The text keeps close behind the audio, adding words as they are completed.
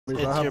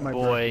it's your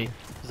boy,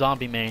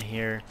 Zombie Man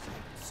here,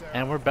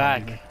 and we're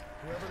back.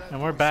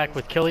 And we're back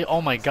with Killy.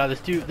 Oh my god,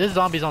 this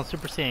zombie's on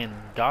Super Saiyan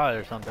God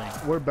or something.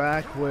 We're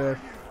back with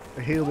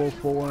Halo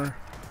 4.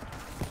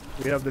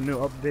 We have the new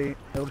update.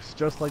 It looks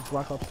just like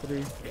Black Ops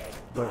 3,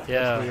 but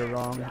yeah, you're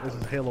wrong. This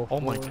is Halo 4.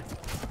 Oh my god.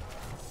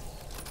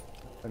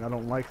 And I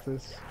don't like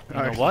this. You I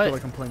know actually what? feel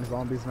like I'm playing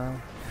zombies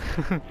now.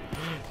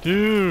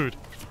 Dude,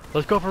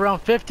 let's go for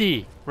round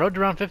 50. Road to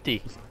round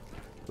 50.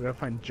 We gotta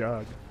find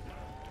Jug.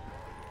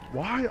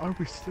 Why are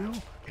we still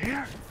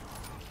here?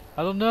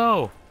 I don't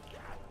know.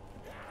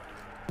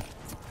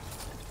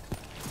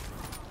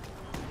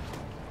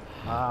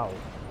 Ow.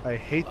 I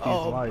hate these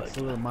lights.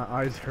 Look, my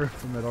eyes hurt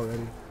from it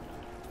already.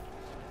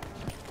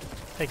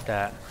 Take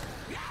that.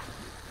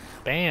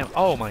 Bam.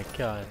 Oh my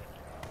god.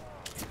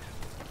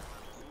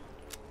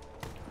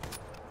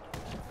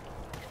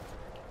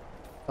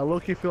 I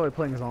low-key feel like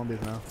playing zombies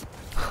now.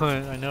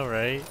 I know,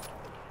 right?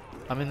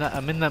 I'm in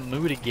that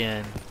mood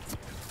again.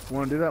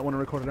 Wanna do that? Wanna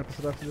record an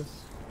episode after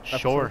this?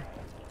 Sure.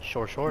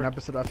 Sure. An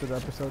episode after the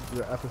episode?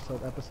 The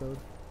episode?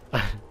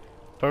 But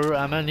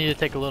I'm gonna need to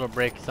take a little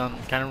break because I'm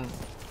kind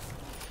of...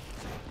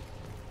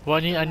 Well,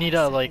 I need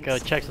to like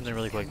check something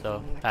really quick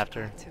though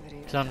after,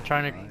 because I'm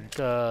trying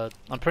to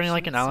I'm printing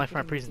like an outline for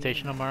my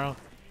presentation tomorrow,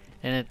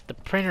 and the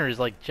printer is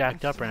like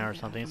jacked up right now or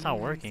something. It's not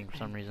working for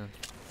some reason.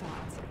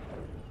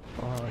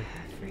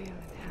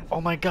 Oh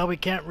my god, we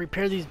can't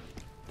repair these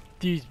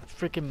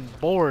freaking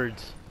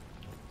boards.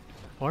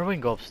 I wonder if we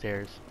can go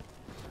upstairs.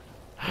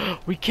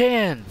 We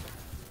can.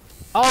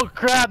 Oh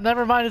crap!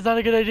 Never mind. It's not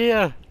a good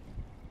idea.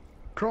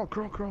 Crawl.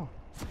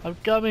 I'm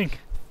coming.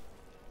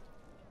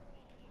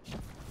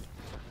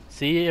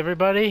 See,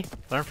 everybody?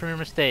 Learn from your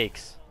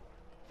mistakes.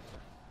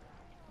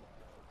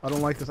 I don't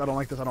like this. I'm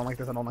gonna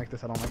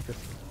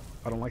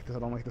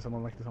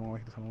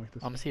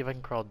see if I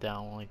can crawl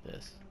down like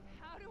this.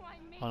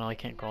 Oh no, I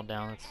can't crawl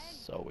down. That's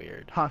so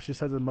weird. Ha, she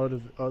said the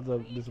mode of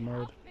this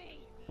mode.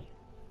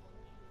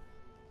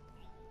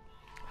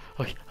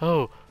 Okay.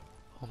 Oh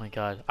my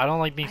god. I don't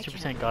like being Super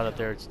Saiyan God up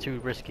there. It's too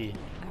risky.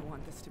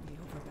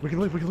 We can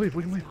leave.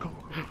 Go.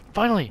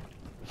 Finally!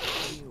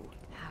 You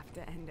have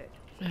to end it.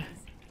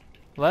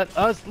 Let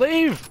us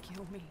leave!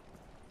 Kill me.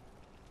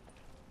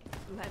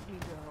 Let me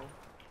go.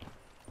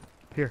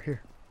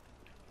 Here.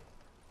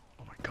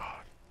 Oh my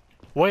god.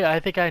 Wait, I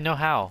think I know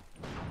how.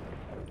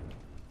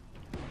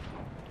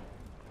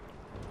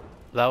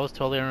 That was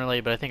totally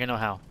unrelated, but I think I know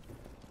how.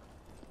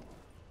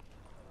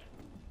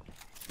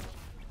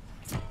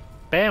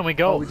 Bam, we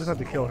go! Oh, we just have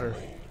to kill her.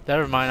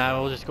 Never mind, I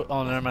will just go.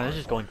 Oh, never mind, it's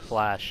just going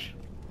flash.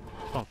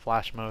 It's going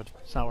flash mode.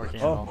 It's not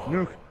working at all.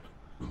 Nuke.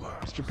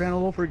 It's Japan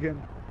all over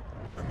again.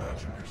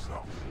 Imagine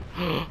yourself.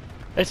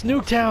 It's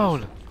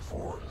Nuketown!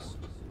 Forest.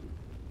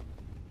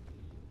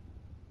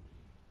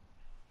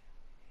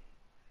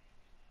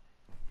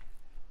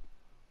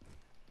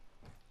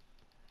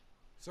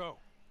 So,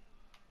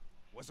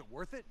 was it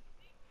worth it?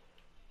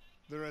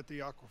 They're at the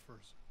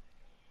aquifers.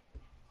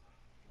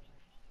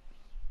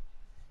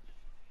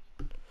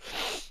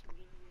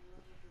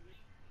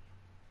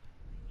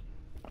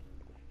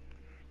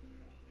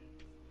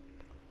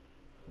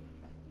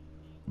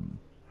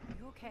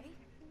 You okay?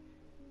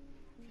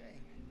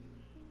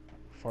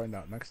 Find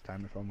out next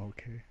time if I'm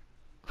okay.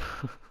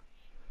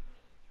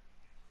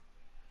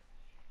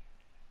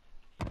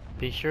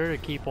 Be sure to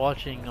keep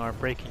watching our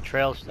Breaking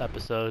Trails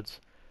episodes.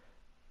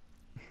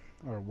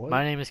 Or what?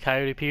 My name is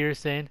Coyote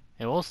Peterson,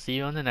 and we'll see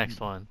you on the next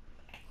one.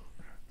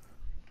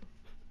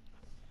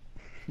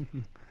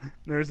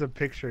 There's a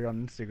picture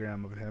on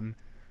Instagram of him.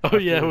 Oh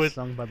yeah, with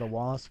sung by the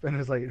Wasp, and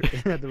it's like it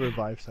had the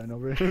revive sign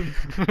over him.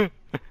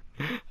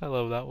 I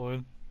love that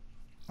one.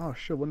 Oh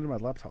shit! When did my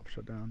laptop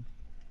shut down?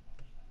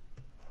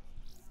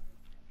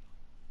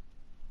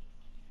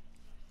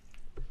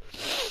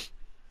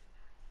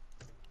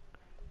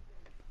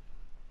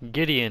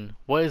 Gideon,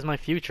 what is my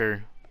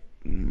future?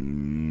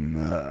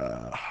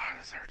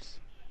 This hurts.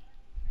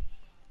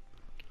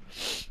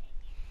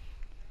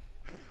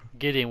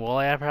 Gideon, will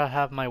I ever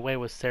have my way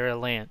with Sarah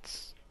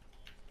Lance?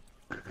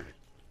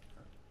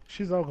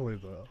 She's ugly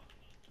though.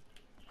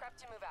 Prep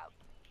to move out.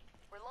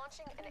 We're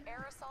launching an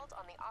air assault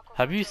on the aqua.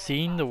 Have you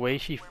seen the way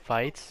she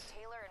fights?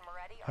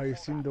 Have you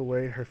seen the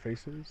way her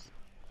face is?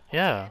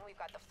 Yeah. We've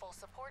got the full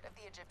support of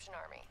the Egyptian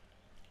army.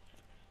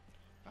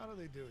 How do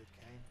they do it,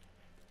 Kane?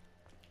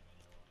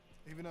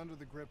 Even under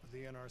the grip of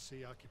the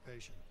NRC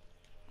occupation,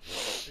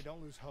 they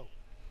don't lose hope.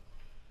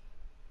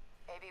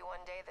 Maybe one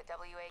day the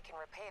WA can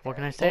repay their What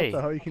can I say? What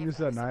the hell? You can use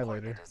the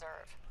annihilator.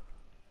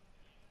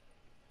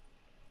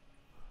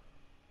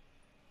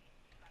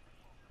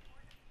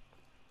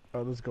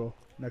 Oh, let's go.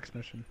 Next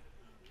mission.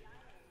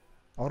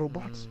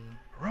 Autobots,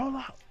 roll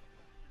out.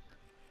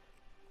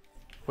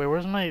 Wait,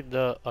 where's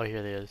oh, here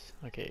it is.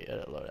 Okay,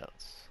 edit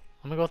loadouts.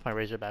 I'm gonna go with my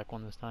Razorback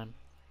one this time.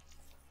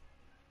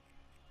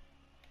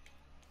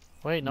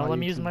 Wait, no, let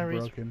me use my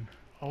Razor.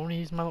 I want to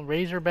use my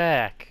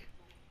Razorback.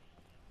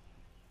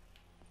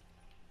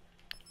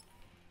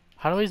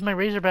 How do I use my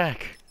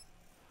Razorback?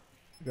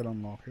 You gotta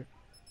unlock it.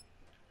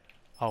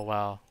 Oh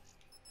wow.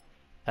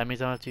 That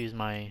means I don't have to use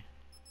my...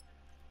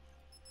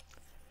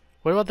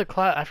 What about the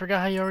class? I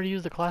forgot how you already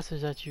use the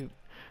classes that you...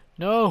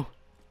 No!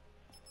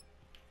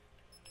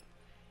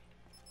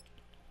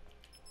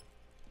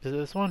 Is it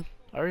this one?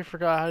 I already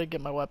forgot how to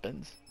get my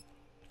weapons.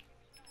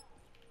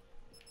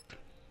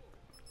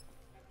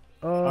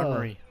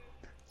 Armory.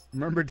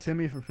 Remember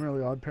Timmy from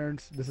Fairly Odd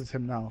Parents? This is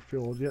him now.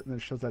 Feel old yet? And then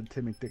it shows that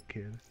Timmy thick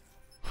kid.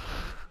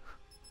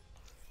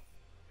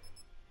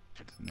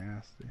 It's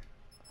nasty.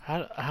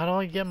 How do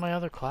I get my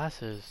other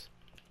classes?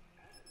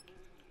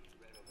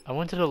 I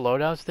went to the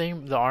loadouts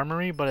thing, the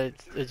armory, but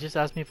it just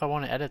asked me if I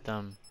want to edit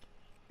them.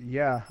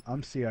 Yeah,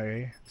 I'm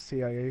CIA.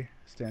 CIA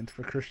stands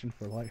for Christian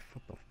for Life.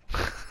 What the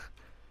fuck?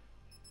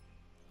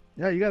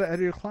 Yeah, you gotta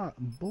edit your class.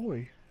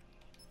 Boy.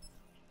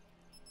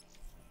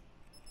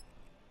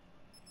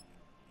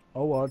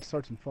 Oh well, it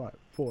starts in 5,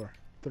 4,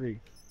 3,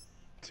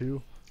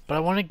 2. But I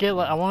want to get,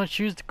 like, I want to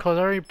choose, because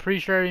I already pretty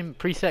sure I already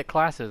preset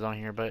classes on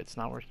here, but it's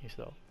not working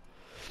still.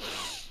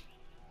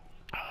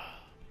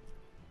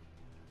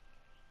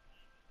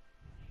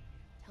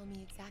 Tell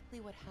me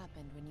exactly what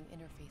happened when you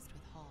interfaced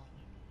with Hall.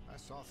 I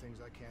saw things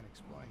I can't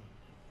explain.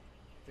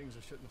 Things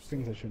I shouldn't have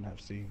Things seen. I shouldn't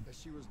have seen. As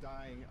she was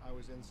dying, I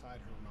was inside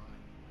her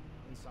mind,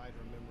 inside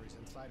her memories,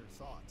 inside her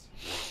thoughts.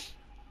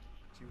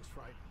 She was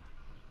frightened.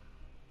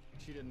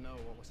 She didn't know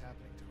what was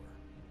happening to her.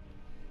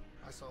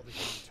 I saw the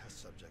human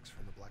test subjects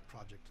from the Black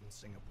Project in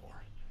Singapore.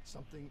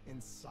 Something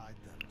inside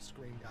them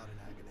screamed out in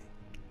agony.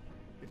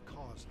 It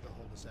caused the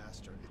whole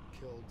disaster. It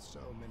killed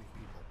so many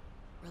people.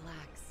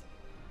 Relax.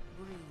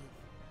 Breathe.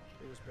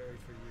 It was buried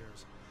for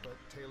years, but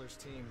Taylor's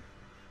team,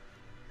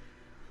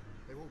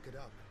 they woke it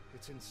up.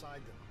 It's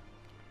inside them.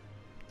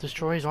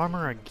 Destroy his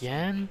armor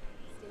again?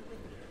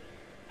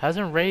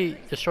 Hasn't Ray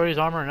destroyed his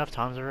armor enough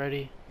times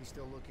already? He's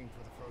still looking for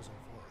the frozen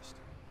forest.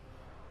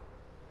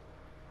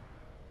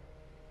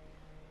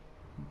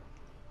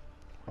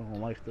 I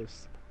don't like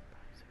this.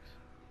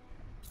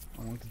 I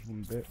don't like this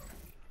one bit.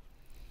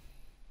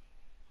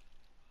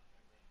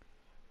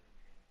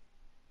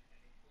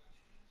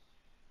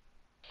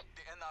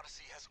 The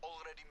NRC has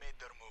already made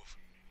their move.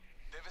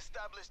 They've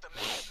established a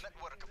massive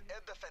network of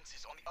air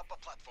defenses on the upper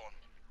platform.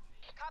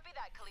 Copy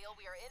that, Khalil.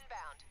 We are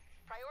inbound.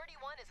 Priority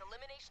 1 is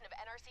elimination of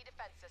NRC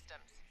defense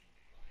systems.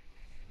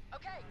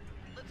 Okay,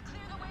 let's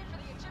clear the way for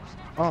the Egyptian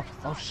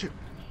infantry. Oh shit.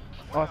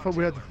 Oh, I thought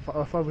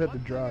we had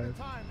to drive. One thing at a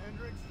time,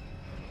 Hendricks.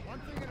 One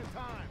thing at a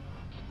time.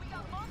 We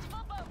got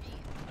multiple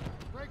bogeys.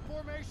 Break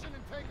formation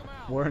and take them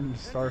out. We're in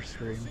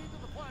Starscream. Proceed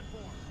to the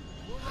platform.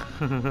 We'll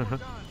run when we're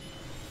done.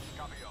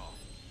 Copy all.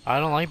 I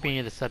don't like being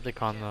a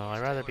Decepticon though.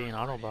 I'd rather be an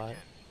Autobot.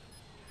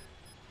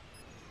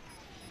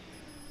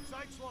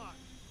 Sights locked.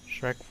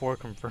 Shrek 4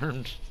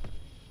 confirmed.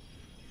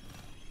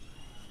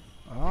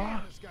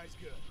 Ah, This guy's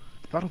good.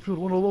 Battlefield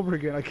 1 all over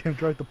again. I can't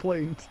drive the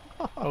planes.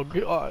 Oh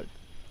god.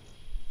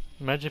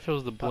 Imagine if it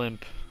was the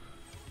blimp.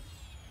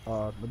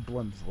 The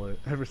blimp's lit.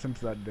 Ever since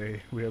that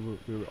day, we were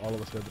all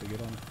of us were able to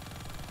get on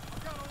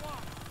it. Got a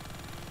lock.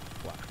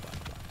 Black,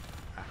 black,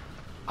 black.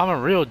 I'm a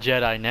real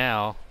Jedi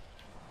now.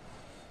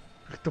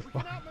 What the We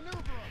can fuck? outmaneuver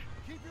him.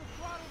 Keep your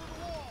throttle to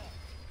the wall.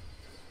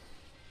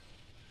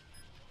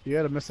 You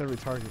gotta miss every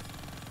target.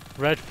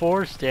 Red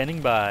 4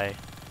 standing by.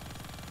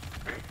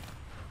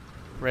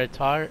 Red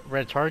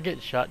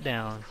target shut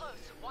down. Close.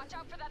 Watch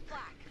out for that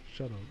flak.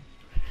 Shut up.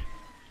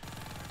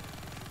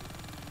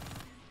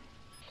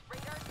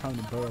 Radar's Time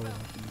to still barrel on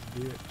off move.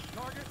 this bitch.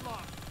 Target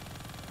locked.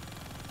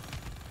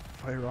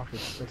 Fire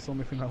rockets. That's the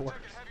only thing that works.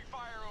 Taking heavy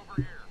fire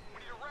over here. We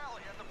need a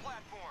rally at the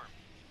platform.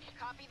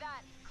 Copy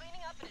that.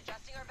 Cleaning up and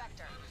adjusting our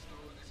vector.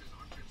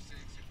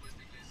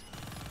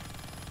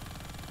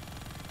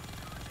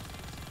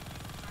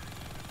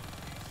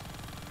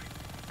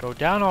 Go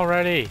down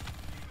already.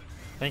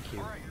 Thank you.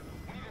 All right,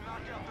 we need to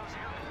knock out those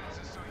air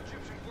defenses so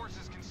Egyptian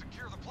forces can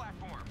secure the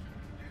platform.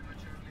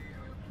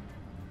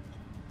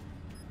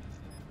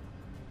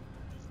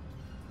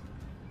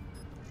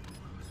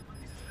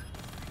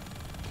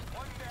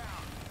 One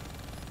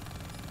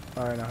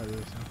down. Alright, now how to do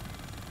this now.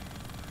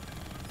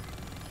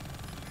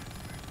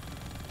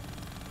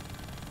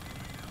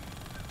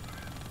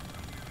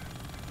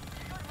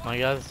 My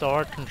God, it's so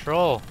hard to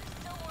control.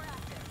 Still more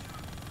active.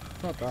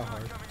 It's not that Not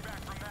hard. coming back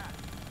from that.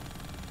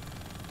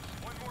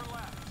 One more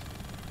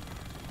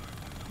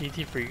left.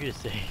 Easy for you to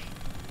say.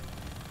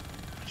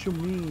 What you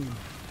mean?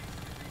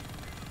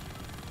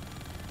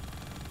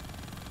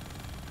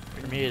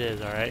 For me it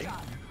is, alright?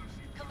 Job.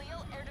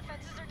 Khalil, air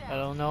defenses are I down.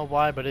 don't know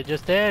why, but it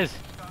just is.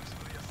 Thanks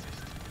for the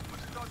assist.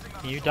 But dodging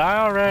Can you assault. die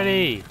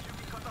already? If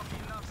we cut off the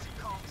NRC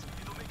comms,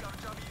 it'll make our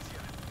job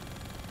easier.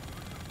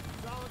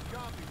 Solid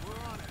copy. We're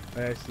on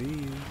it. I see you.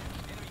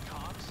 Enemy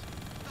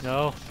comms?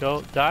 No,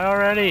 go die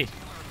already.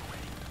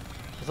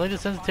 It's like the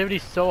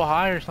sensitivity's so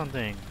high or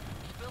something.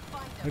 We'll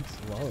find them.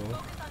 It's low. Focus on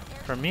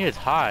air For me, it's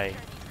high.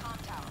 secure these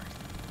comm towers.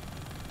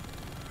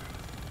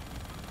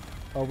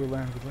 Oh, we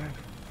land, we land.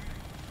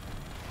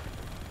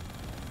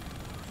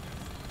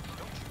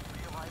 Don't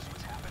you realize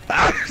what's happening?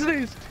 Ah,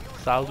 please!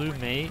 Salute,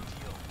 mate. If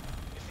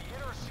the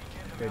NRC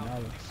can't Okay, now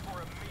they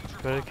score a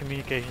major Go to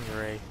communications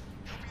array. It'll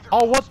be their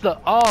Oh, what the?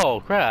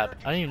 Oh, crap.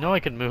 I didn't even know I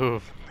could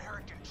move.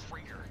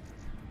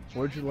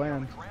 Where'd you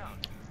land?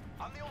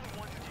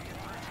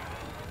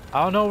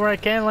 I don't know where I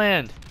can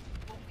land.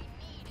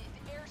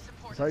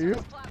 Is that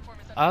you?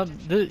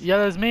 Yeah,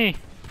 that's me.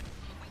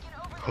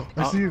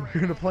 I see you.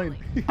 You're in a plane.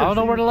 I don't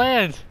know where to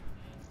land.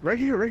 Right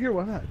here, right here.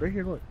 Why not? Right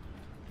here, look.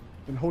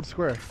 And hold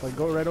square. Like,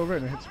 go right over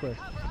it and hit square.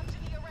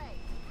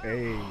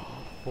 Hey.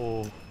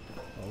 Oh.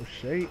 Oh,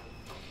 shit.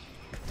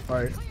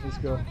 Alright, let's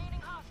go.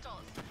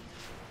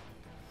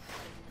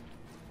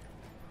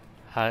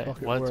 Hi.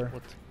 Fuck it,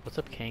 What's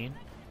up, Kane?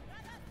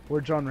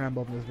 We're John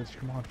Rambo in this bitch.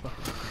 Come on, fuck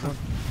it. Come on.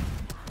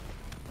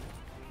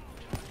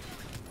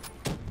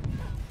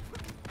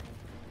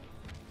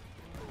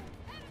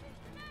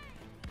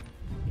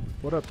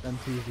 What up,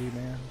 MTZ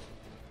man?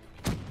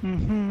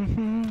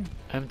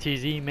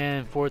 MTZ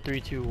man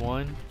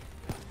 4321.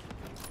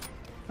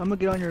 I'm gonna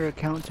get on your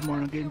account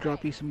tomorrow and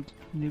drop you some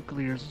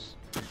nuclears.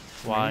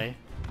 Why?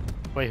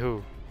 Wait,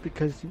 who?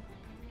 Because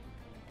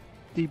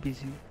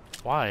DBZ.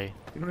 Why? You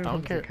I even don't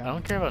have care. his I don't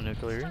account. care about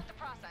nuclear.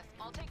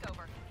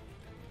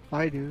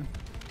 I do.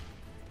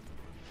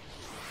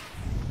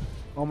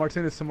 Oh,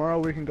 Martinez, tomorrow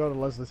we can go to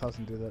Leslie's house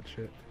and do that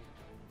shit.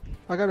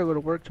 I gotta go to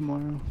work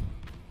tomorrow.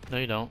 No,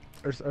 you don't.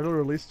 It'll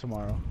release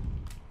tomorrow.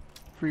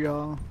 For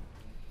y'all.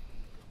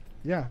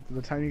 Yeah, by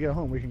the time you get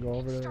home, we can go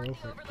over there real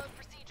quick.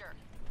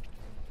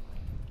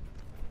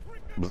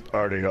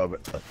 Already have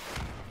it.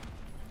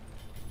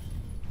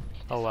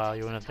 Oh wow,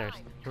 you went up there.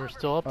 You were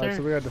still up Alright, there?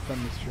 so we gotta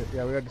defend this shit.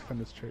 Yeah, we gotta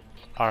defend this shit.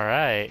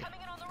 Alright.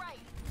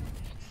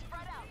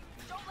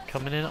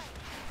 Coming in.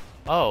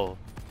 Oh,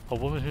 a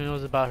woman who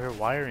knows about her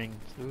wiring.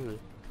 Ooh.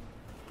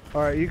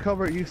 Alright,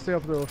 you stay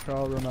up there with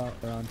I'll run out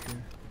around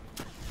here.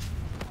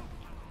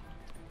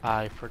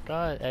 I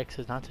forgot X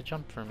is not to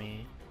jump for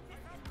me.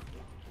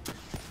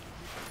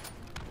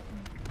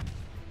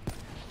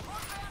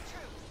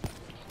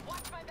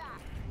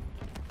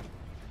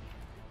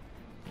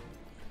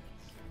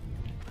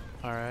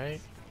 Alright.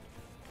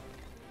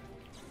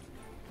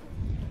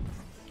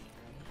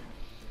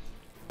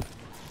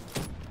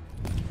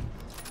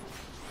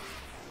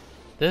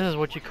 This is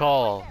what you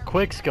call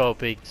quick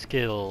scoping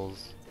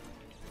skills.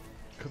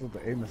 Because of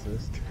the aim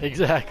assist.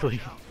 Exactly.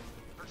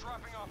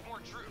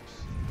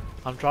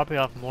 I'm dropping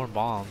off more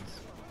bombs.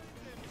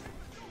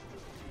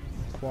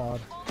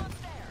 Quad.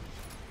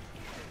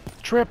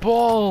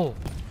 Triple!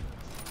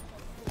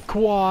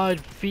 Quad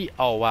feet.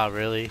 Oh wow,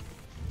 really?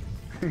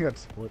 He got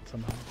split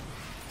somehow.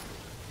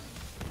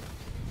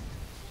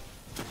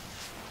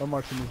 Oh,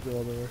 Martin is the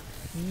other way.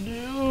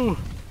 No!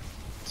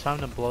 It's time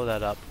to blow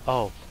that up.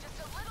 Oh.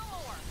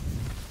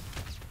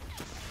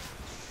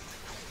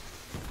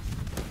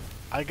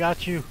 I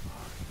got you.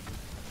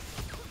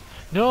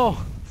 No!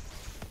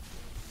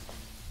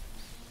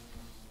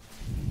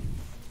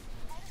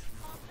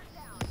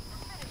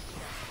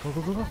 Go,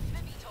 go, go, go.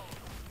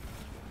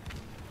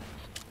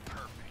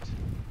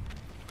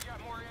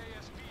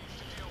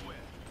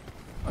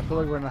 I feel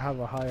like we're gonna have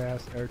a high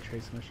ass air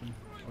chase mission.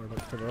 Or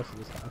like for the rest of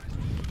this half.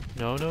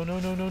 No, no, no,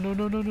 no, no, no,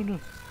 no, no, no, no.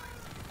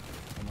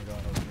 Oh my god,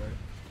 I was right.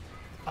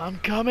 I'm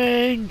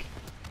coming!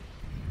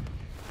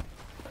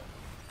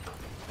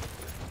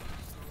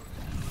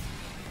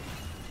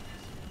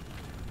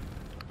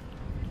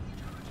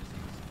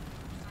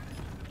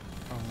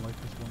 I don't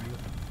like this one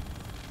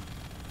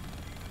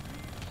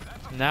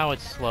either. Now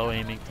it's slow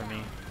aiming for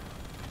me.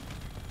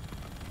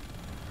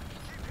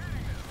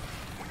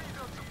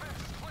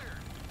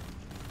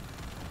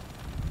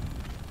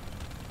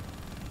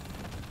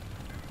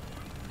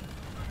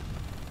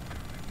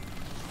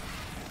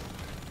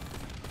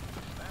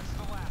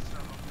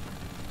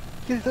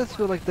 Yeah, that's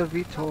for like the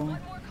VTOL.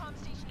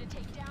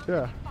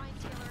 Yeah.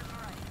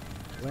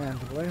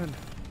 Land, land.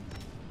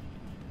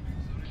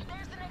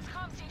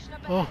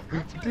 Oh.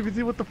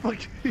 DBZ, what the fuck?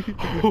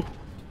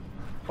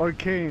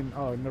 Arcane.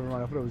 Oh, never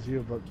mind. I thought it was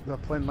you, but the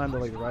plane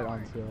landed like right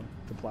onto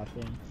the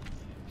platform.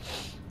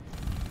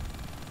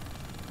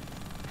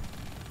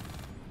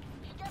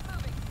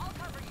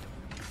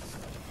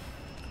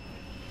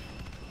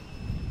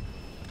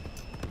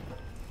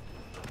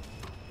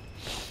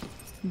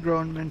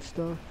 Grown man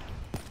stuff.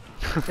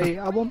 Hey,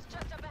 I won't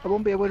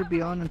be able to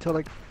be on until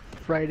like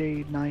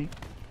Friday night.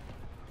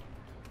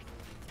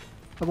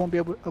 I won't be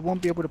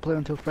able to play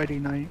until Friday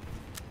night.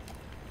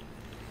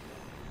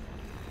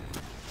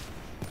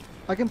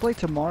 I can play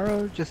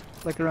tomorrow, just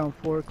like around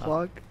 4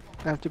 o'clock.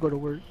 I have to go to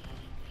work.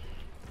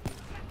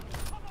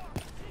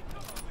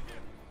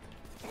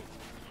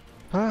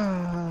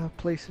 Ah,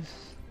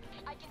 places.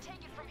 I can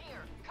take it from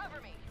here.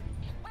 Cover me.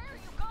 Where are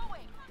you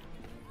going?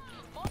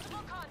 Multiple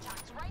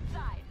contacts, right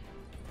side.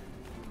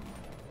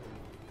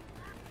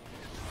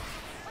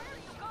 Where are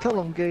you going?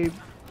 Tell him, Gabe.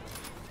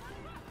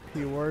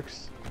 He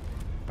works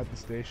at the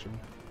station.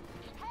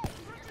 Hey,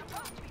 you're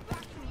supposed to be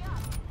backing me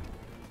up.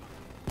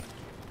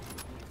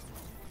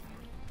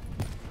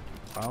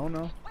 I don't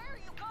know. Where are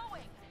you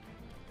going?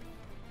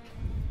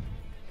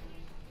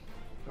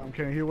 I'm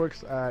kidding. He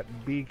works at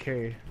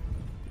BK,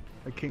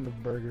 the king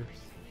of burgers.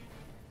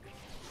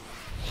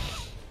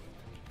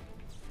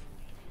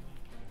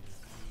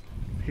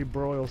 He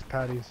broils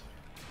patties.